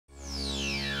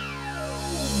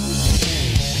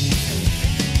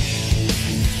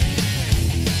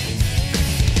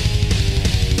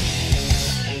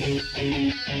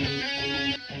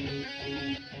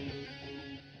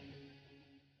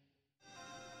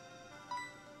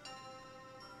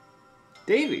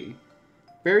Davy,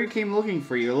 Barry came looking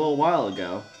for you a little while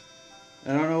ago.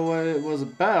 I don't know what it was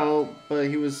about, but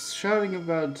he was shouting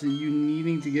about you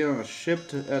needing to get on a ship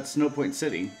at Snowpoint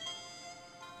City.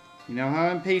 You know how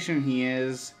impatient he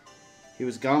is. He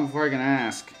was gone before I can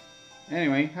ask.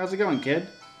 Anyway, how's it going, kid?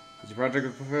 Is your project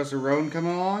with Professor Rowan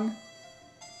coming along?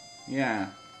 Yeah,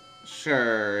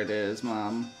 sure it is,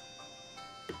 Mom.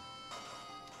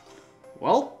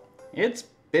 Well, it's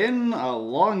been a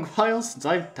long while since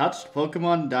I've touched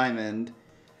Pokemon Diamond.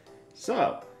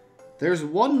 So, there's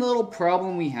one little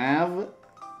problem we have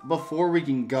before we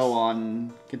can go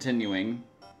on continuing.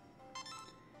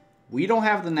 We don't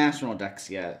have the National Dex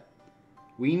yet.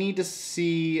 We need to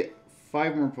see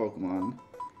 5 more Pokemon.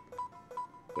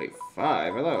 Wait,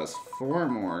 5? I thought it was 4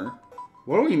 more.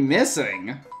 What are we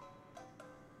missing?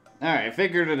 Alright, I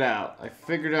figured it out. I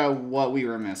figured out what we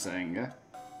were missing.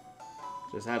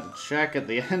 Just had to check at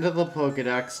the end of the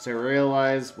Pokedex to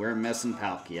realize we're missing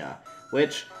Palkia,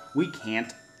 which we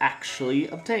can't actually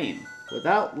obtain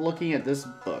without looking at this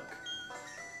book.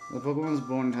 The Pokemon's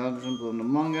born intelligent, bloomed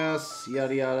among us,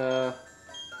 yada yada.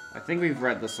 I think we've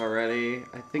read this already.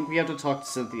 I think we have to talk to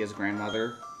Cynthia's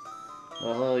grandmother.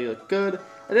 Well, hello, you look good.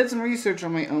 I did some research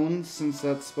on my own since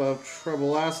that spot of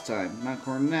trouble last time. Mount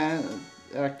Coronet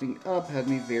acting up had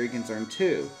me very concerned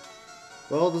too.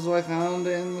 Well, this is what I found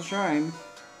in the shrine.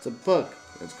 It's a book.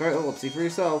 It's quite old. See for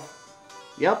yourself.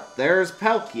 Yep, there's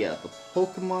Palkia, the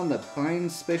Pokemon that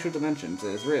binds spatial dimensions.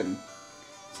 It is written.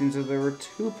 Seems that there were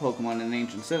 2 Pokemon in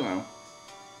ancient Sinnoh.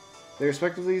 They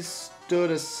respectively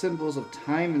stood as symbols of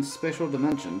time and spatial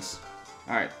dimensions.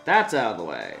 Alright, that's out of the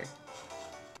way.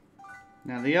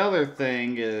 Now the other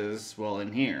thing is, well,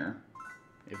 in here,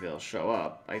 if it'll show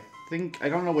up. I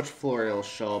don't know which floor it'll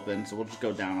show up in, so we'll just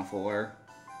go down a floor.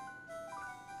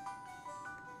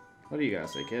 What do you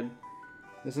guys say, kid?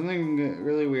 There's something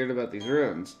really weird about these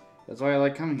ruins. That's why I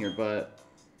like coming here, but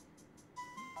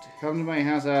come to my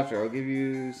house after. I'll give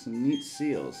you some neat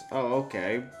seals. Oh,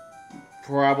 okay.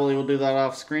 Probably we'll do that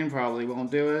off screen. Probably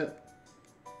won't do it.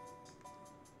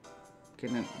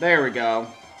 Okay, there we go.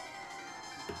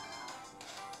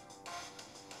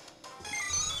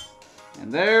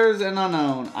 And there's an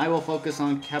Unown. I will focus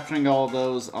on capturing all of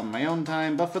those on my own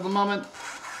time, but for the moment,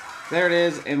 there it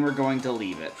is, and we're going to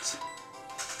leave it.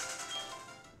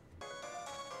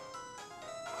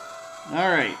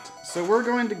 Alright, so we're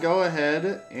going to go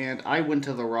ahead, and I went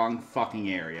to the wrong fucking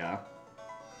area.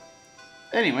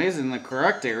 Anyways, in the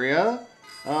correct area,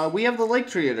 we have the Lake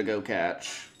Trio to go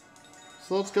catch.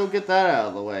 So let's go get that out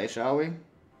of the way, shall we?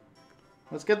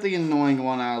 Let's get the annoying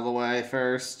one out of the way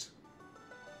first.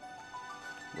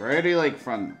 Variety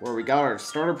Lakefront, where we got our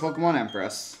starter Pokemon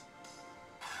Empress.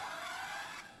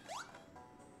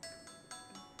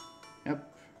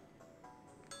 Yep.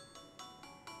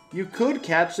 You could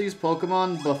catch these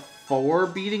Pokemon before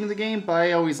beating the game, but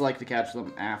I always like to catch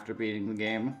them after beating the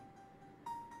game.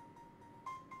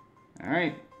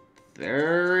 Alright.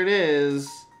 There it is.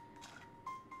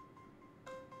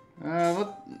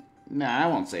 Nah, I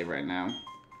won't save right now.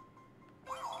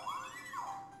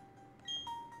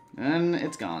 And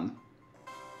it's gone.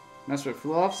 Mesprit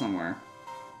flew off somewhere.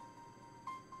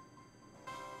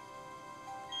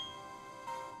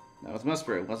 That was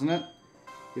Mesprit, wasn't it?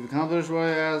 You've accomplished what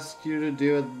I asked you to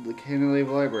do at the Canalave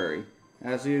Library.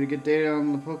 I asked you to get data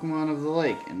on the Pokemon of the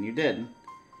lake, and you did.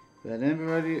 But I didn't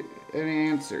provide you any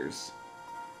answers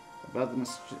about the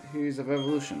mysteries of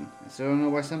evolution. I still don't know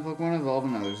why some Pokemon evolve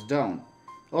and others don't.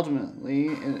 Ultimately,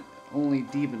 it only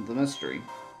deepened the mystery.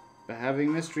 But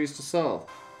having mysteries to solve,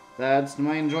 that adds to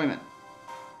my enjoyment.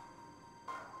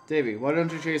 Davy, why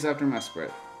don't you chase after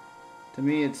Mesprit? To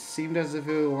me, it seemed as if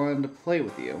it wanted to play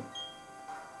with you.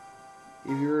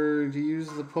 If you were to use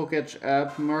the Pokédex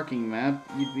app marking map,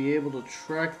 you'd be able to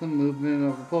track the movement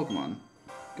of the Pokemon.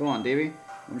 Go on, Davy.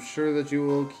 I'm sure that you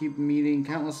will keep meeting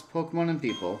countless Pokemon and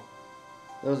people.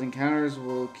 Those encounters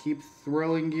will keep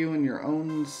thrilling you in their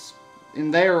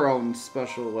own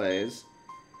special ways.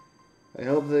 I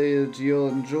hope that you'll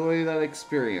enjoy that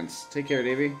experience. Take care,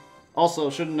 Davy. Also,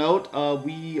 should note,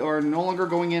 we are no longer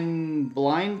going in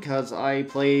blind because I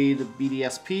played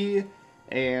BDSP,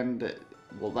 and,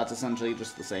 well, that's essentially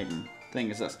just the same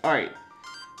thing as this. Alright,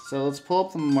 so let's pull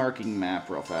up the marking map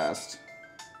real fast.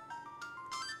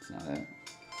 That's not it.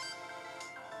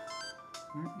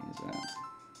 Where is that?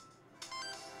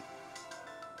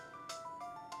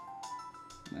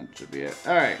 That should be it.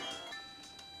 Alright.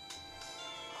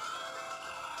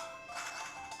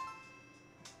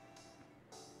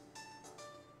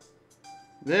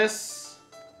 This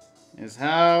is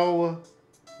how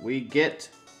we get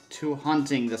to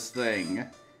hunting this thing.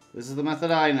 This is the method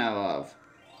I know of.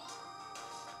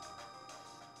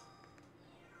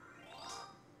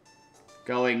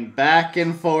 Going back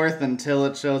and forth until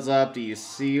it shows up. Do you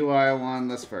see why I won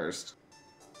this first?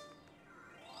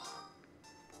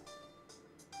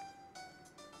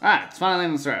 Ah, it's finally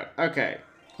in this route. Okay.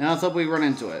 Now let's hope we run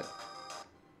into it.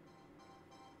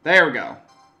 There we go.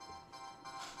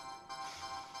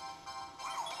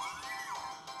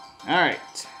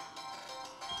 Alright.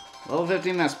 Level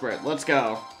 15 Mesprit. Let's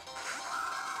go.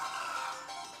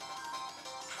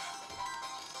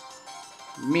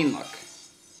 Mean look.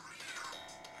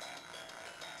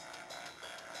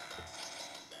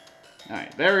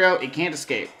 Alright, there we go. It can't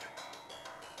escape.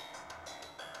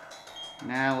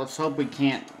 Now, let's hope we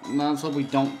can't... Let's hope we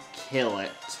don't kill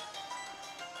it.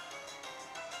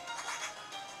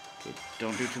 Okay,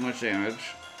 don't do too much damage.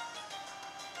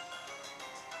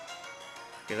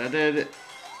 Okay, that did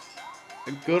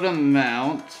a good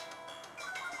amount.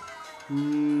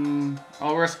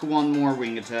 I'll risk one more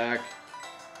wing attack.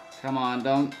 Come on,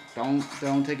 don't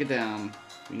take it down.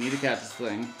 We need to catch this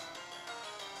thing.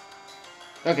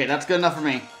 Okay, that's good enough for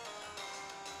me.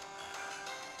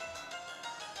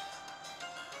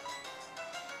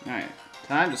 Alright,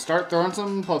 time to start throwing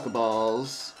some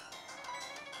Pokeballs.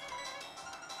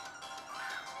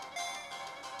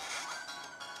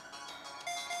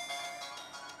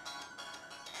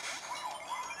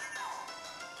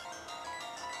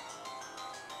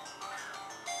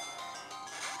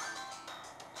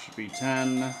 Should be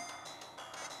 10.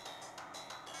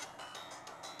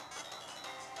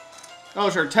 Oh,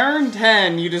 sure. Turn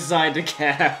 10, you decide to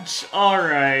catch.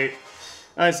 Alright.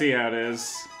 I see how it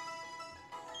is.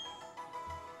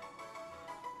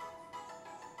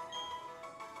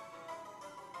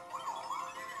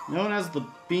 Known as the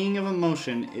being of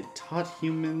emotion, it taught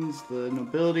humans the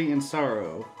nobility and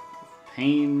sorrow.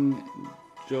 Pain,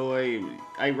 joy...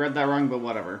 I read that wrong, but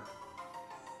whatever.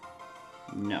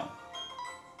 No.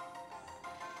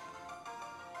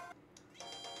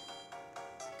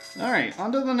 Alright,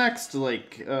 on to the next,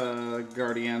 like,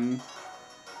 Guardian.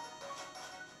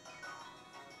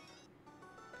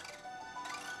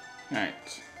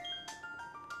 Alright.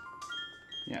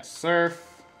 Yeah, Surf.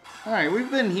 Alright, we've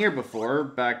been here before,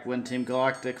 back when Team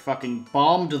Galactic fucking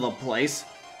bombed the place.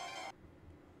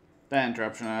 That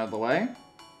interruption out of the way.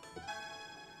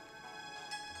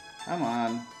 Come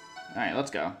on. Alright,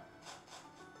 let's go.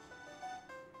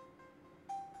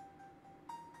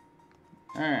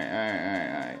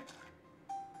 Alright.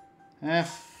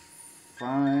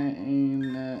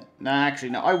 Fine. Nah, actually,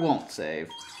 no, I won't save.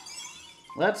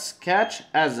 Let's catch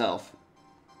Azelf.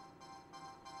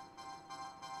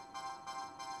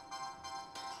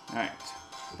 Alright,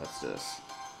 let's do this.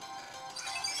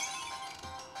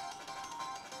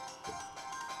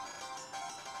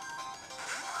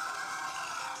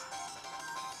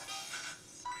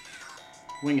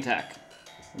 Wing attack.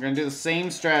 We're gonna do the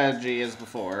same strategy as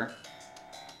before.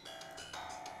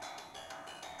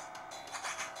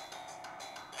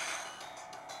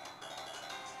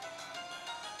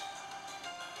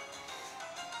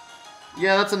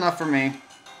 Yeah, that's enough for me.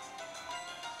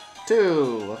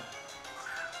 2.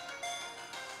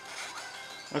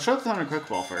 I'll show the Thunder Quick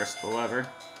Ball first, but whatever.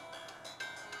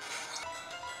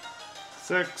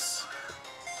 6.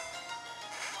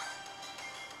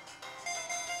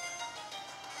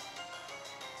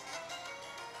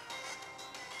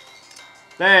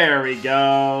 There we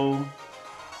go.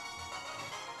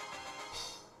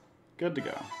 Good to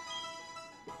go.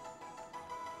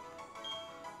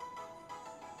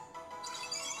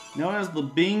 Known as the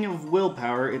being of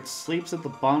willpower, it sleeps at the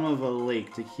bottom of a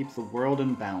lake to keep the world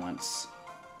in balance.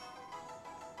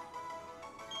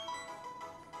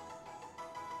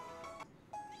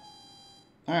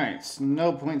 Alright,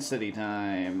 Sinnoh Point City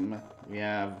time. We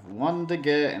have one to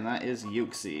get, and that is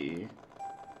Yuxi.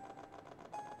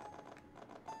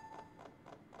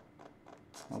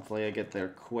 Hopefully I get there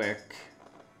quick.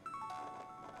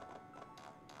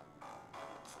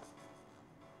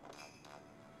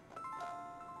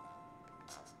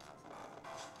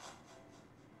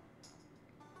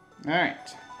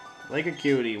 Alright. Lake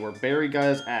Acuity, where Barry got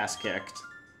his ass kicked.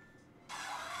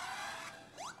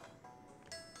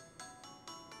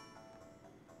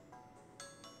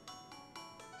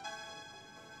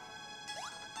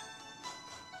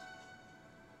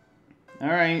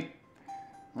 Alright.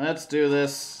 Let's do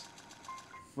this.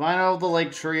 Find out the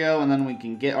Lake Trio, and then we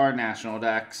can get our national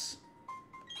decks.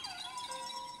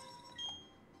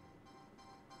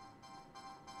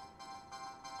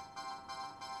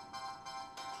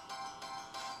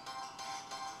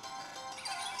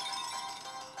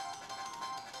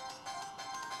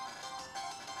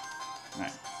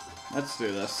 Alright, let's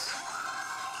do this.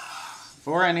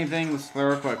 Before anything, let's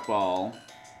throw a quick ball.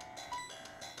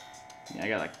 Yeah, I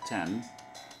got like 10.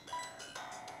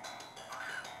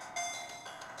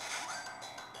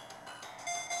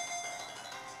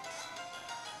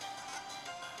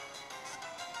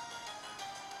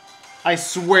 I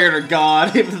swear to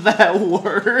God, if that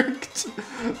worked.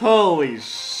 Holy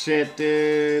shit,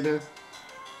 dude.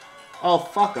 Oh,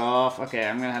 fuck off. Okay,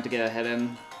 I'm gonna have to get a hit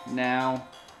in now.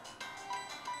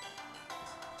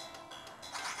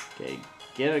 Okay,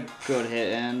 get a good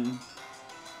hit in.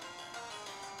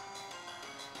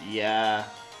 Yeah.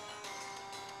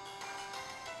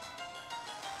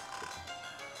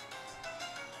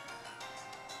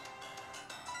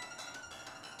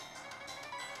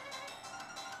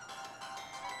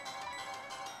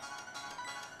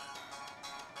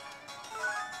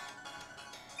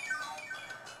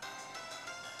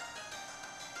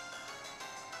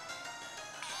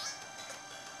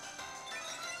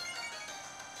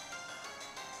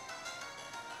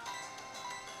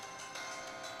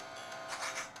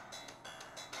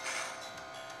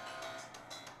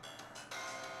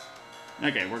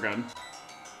 Okay, we're good.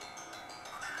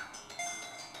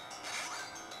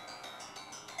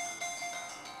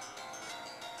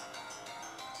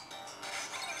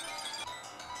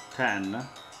 Ten.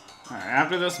 Alright,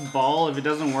 after this ball, if it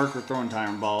doesn't work, we're throwing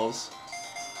timer balls.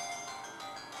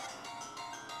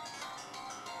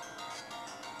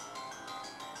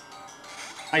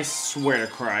 I swear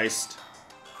to Christ.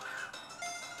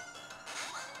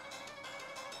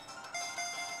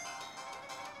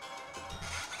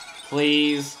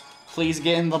 Please. Please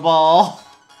get in the ball.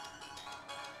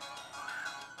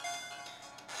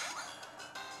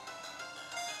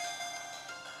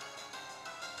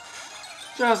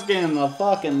 Just get in the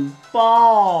fucking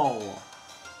ball.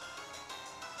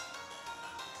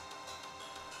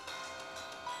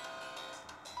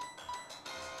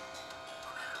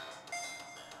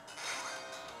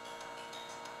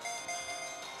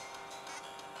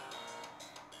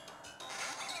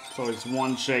 So it's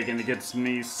one shake and it gets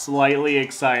me slightly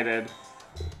excited.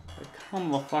 Like, come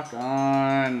the fuck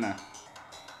on.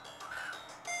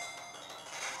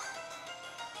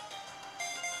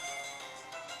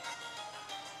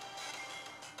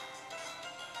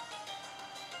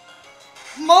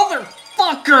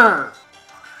 Motherfucker!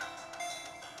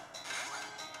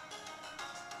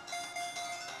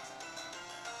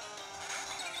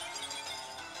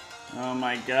 Oh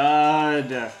my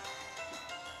god.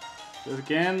 Just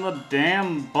get in the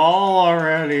damn ball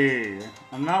already.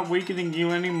 I'm not weakening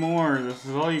you anymore. This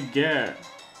is all you get.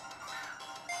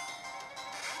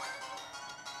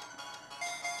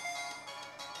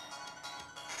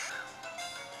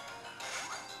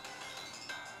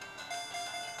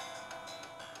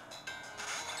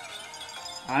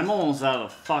 I'm almost out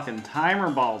of fucking timer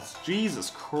balls.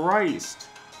 Jesus Christ.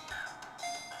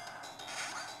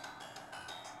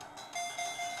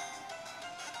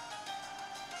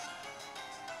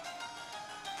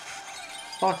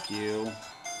 Fuck you.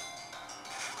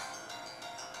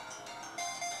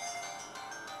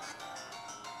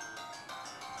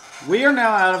 We are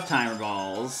now out of timer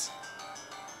balls.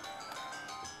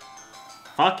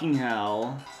 Fucking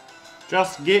hell.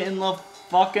 Just get in the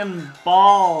fucking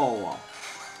ball.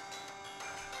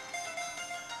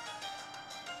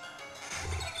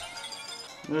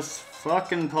 This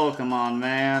fucking Pokemon,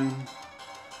 man.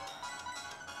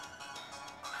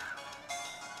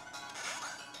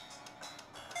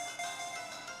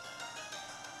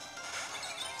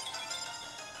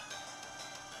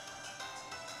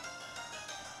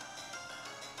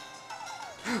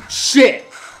 Shit!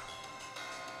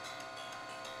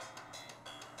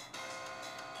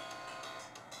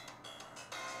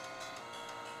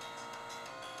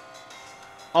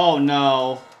 Oh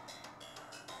no.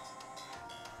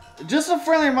 Just a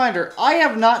friendly reminder, I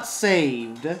have not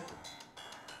saved.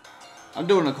 I'm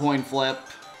doing a coin flip.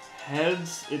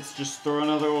 Heads, it's just throw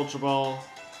another Ultra Ball.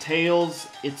 Tails,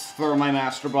 it's throw my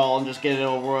Master Ball and just get it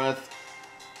over with.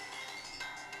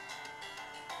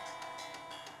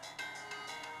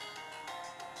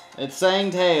 It's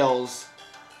saying Tails.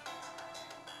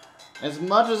 As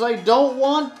much as I don't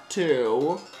want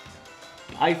to,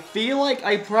 I feel like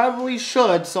I probably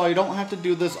should so I don't have to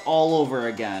do this all over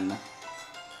again.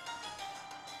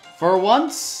 For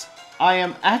once, I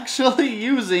am actually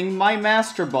using my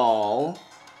Master Ball.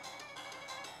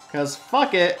 Because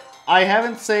fuck it, I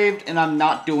haven't saved and I'm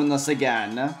not doing this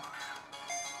again.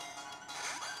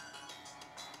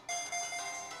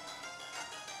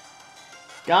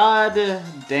 God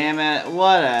damn it,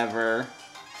 whatever.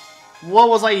 What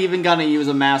was I even gonna use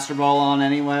a Master Ball on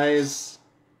anyways?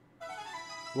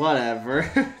 Whatever.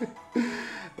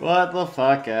 What the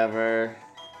fuck ever.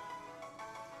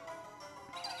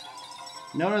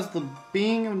 Known as the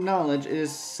Being of Knowledge, it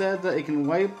is said that it can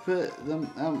wipe it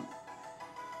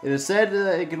is said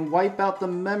that it can wipe out the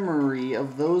memory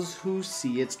of those who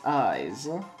see its eyes.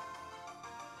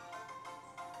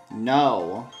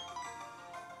 No.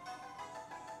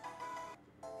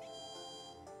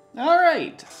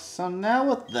 Alright, so now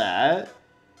with that,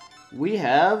 we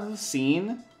have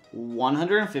seen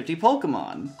 150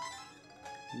 Pokemon.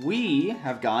 We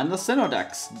have gotten the Sinnoh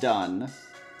Dex done.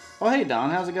 Oh hey Don,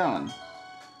 how's it going?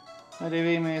 Hi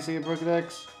Davey, may I see your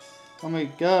Pokedex? Oh my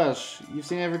gosh, you've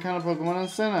seen every kind of Pokemon in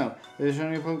Sinnoh. Have you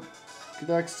shown your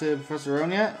Pokedex to Professor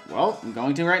Rowan yet? Well, I'm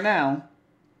going to right now.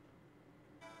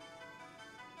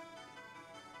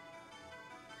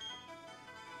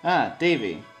 Ah,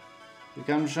 Davey. You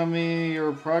come show me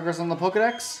your progress on the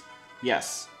Pokedex?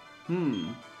 Yes.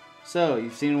 So,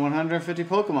 you've seen 150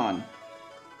 Pokemon.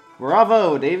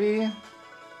 Bravo, Davey!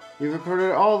 You've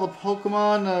recorded all the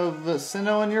Pokemon of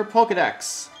Sinnoh in your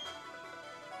Pokedex.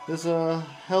 This will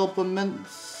help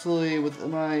immensely with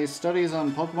my studies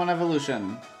on Pokemon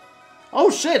evolution. Oh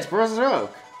shit, Professor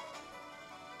Oak!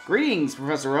 Greetings,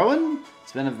 Professor Rowan!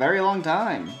 It's been a very long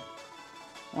time.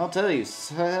 I'll tell you,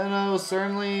 Sinnoh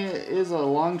certainly is a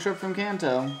long trip from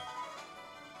Kanto.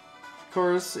 Of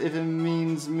course, if it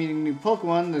means meeting new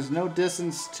Pokemon, there's no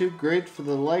distance too great for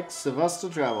the likes of us to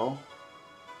travel.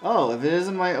 Oh, if it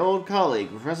isn't my old colleague,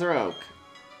 Professor Oak.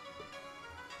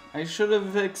 I should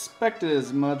have expected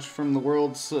as much from the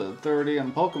world's authority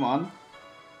on Pokemon.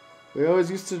 We always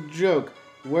used to joke,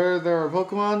 where there are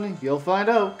Pokemon, you'll find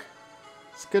Oak.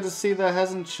 It's good to see that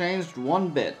hasn't changed one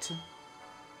bit.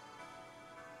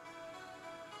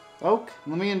 Oak,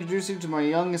 let me introduce you to my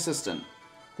young assistant.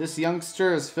 This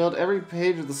youngster has filled every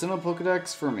page of the Sinnoh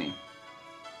Pokedex for me.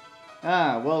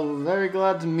 Ah, well, very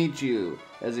glad to meet you.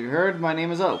 As you heard, my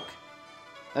name is Oak.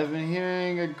 I've been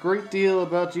hearing a great deal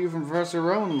about you from Professor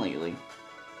Rowan lately.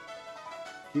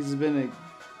 He's been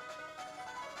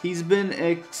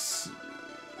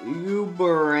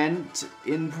exuberant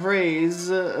in praise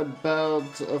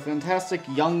about a fantastic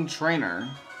young trainer.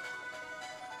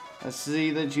 I see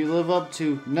that you live up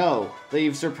to, no, that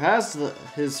you've surpassed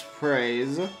his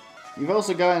praise. You've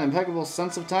also got an impeccable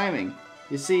sense of timing.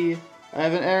 You see, I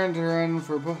have an errand to run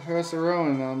for Professor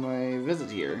Rowan on my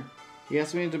visit here. He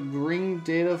asked me to bring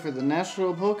data for the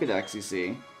National Pokedex, you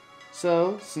see.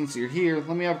 So, since you're here,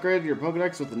 let me upgrade your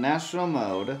Pokedex with the National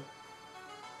Mode.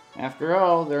 After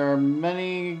all, there are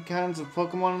many kinds of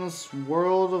Pokemon in this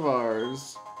world of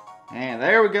ours. And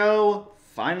there we go!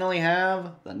 Finally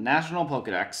have the National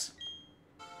Pokedex.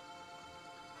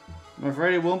 I'm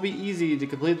afraid it won't be easy to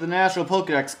complete the National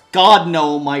Pokedex. God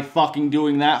no, am I fucking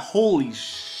doing that. Holy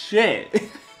shit.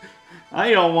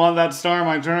 I don't want that star on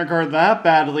my trainer card that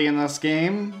badly in this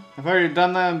game. I've already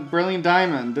done that in Brilliant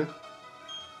Diamond.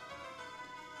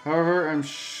 However, I'm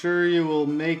sure you will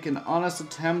make an honest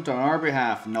attempt on our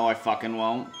behalf. No, I fucking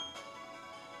won't.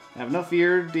 Have no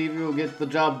fear, Davey will get the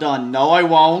job done. No, I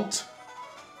won't.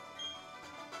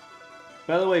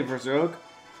 By the way, Professor Oak,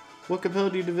 what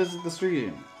compelled you to visit this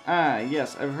region? Ah,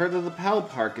 yes, I've heard that the Pal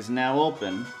Park is now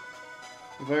open.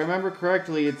 If I remember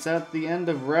correctly, it's at the end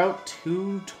of Route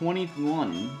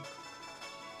 221.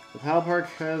 The Pal Park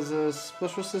has a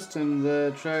special system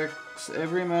that tracks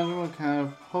every imaginable kind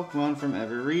of Pokemon from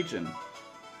every region.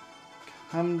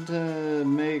 Come to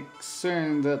make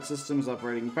certain that system is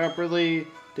operating properly,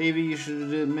 Davey, you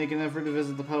should make an effort to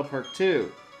visit the Pal Park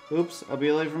too. Oops, I'll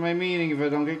be late for my meeting if I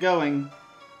don't get going.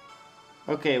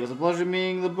 Okay, it was a pleasure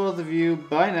meeting the both of you.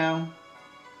 Bye now.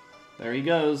 There he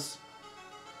goes.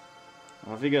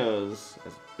 Off he goes,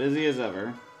 as busy as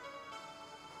ever.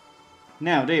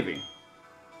 Now, Davey,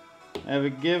 I have a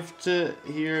gift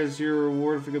here as your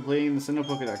reward for completing the Sinnoh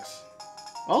Pokedex.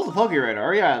 Oh, the Poke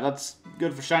Radar. Yeah, that's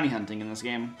good for shiny hunting in this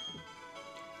game.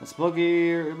 That's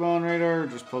Pokemon Radar,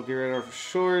 just Poke Radar for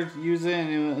short. Use it and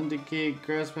it will indicate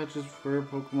grass patches where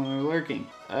Pokemon are lurking.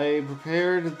 I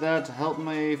prepared that to help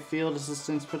my field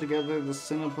assistants put together the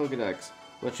Sinnoh Pokedex.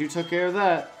 But you took care of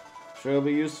that. Sure it'll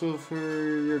be useful for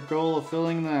your goal of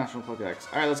filling the National Pokedex.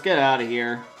 Alright, let's get out of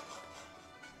here.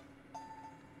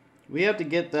 We have to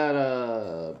get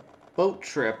that boat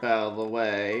trip out of the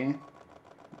way.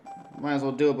 Might as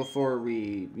well do it before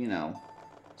we, you know,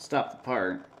 stop the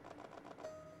part.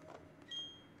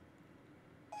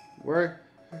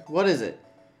 What is it?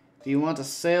 Do you want to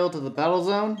sail to the battle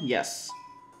zone? Yes.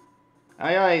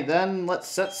 Aye aye, then let's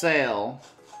set sail.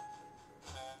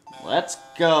 Let's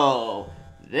go.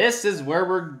 This is where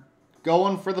we're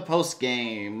going for the post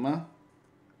game.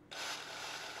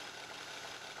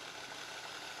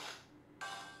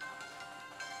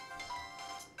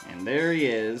 And there he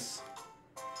is.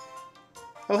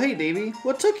 Oh hey Davey,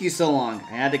 what took you so long?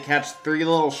 I had to catch 3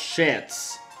 little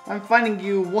shits. I'm finding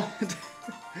you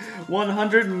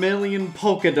 100 million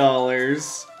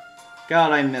Pokédollars.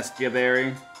 God, I missed you,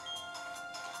 Barry.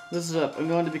 Listen up, I'm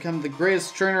going to become the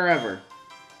greatest trainer ever.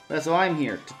 That's why I'm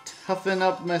here, to toughen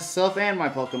up myself and my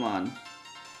Pokemon.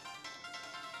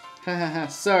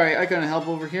 Hahaha, sorry, I couldn't help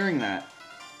overhearing that.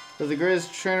 But the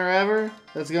greatest trainer ever?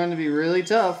 That's going to be really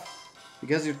tough.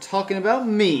 Because you're talking about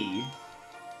me.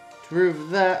 To prove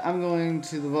that, I'm going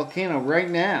to the volcano right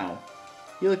now.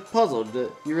 You look puzzled.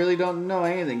 You really don't know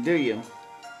anything, do you?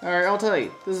 Alright, I'll tell you.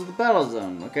 This is the battle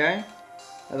zone, okay?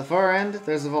 At the far end,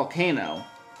 there's a volcano.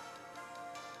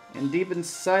 And deep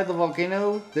inside the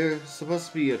volcano, there's supposed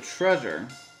to be a treasure.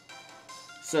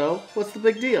 So, what's the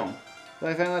big deal? If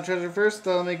I find that treasure first,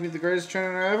 that'll make me the greatest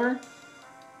trainer ever?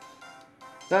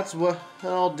 That's what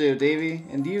I'll do, Davey.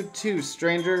 And you too,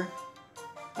 stranger.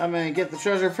 I'm gonna get the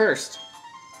treasure first.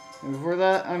 And before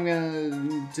that, I'm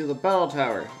gonna do the battle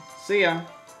tower. See ya.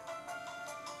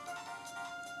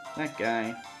 That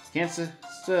guy. Can't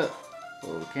still.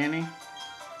 Oh, can he?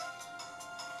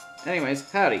 Anyways,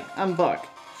 howdy. I'm Buck.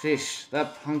 Sheesh,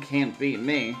 that punk can't beat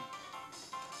me.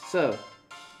 So,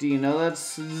 do you know that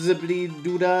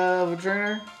zippity-doo-dah of a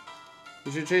trainer?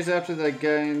 You should chase after that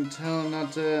guy and tell him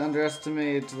not to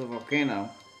underestimate the volcano.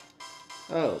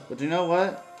 Oh, but you know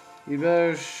what? You'd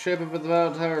better shape up at the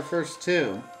battle tower first,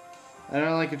 too. I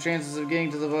don't like your chances of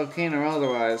getting to the volcano or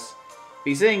otherwise.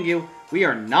 Be saying you, we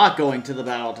are not going to the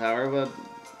battle tower, but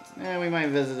we might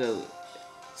visit it at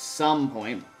some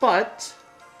point. But,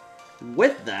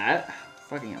 with that,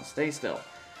 fucking hell, stay still.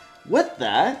 With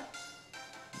that,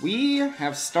 we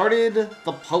have started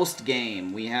the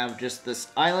post-game. We have just this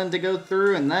island to go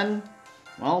through, and then,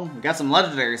 well, we got some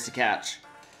legendaries to catch.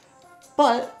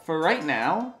 But, for right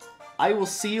now, I will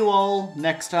see you all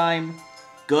next time.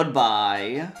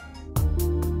 Goodbye.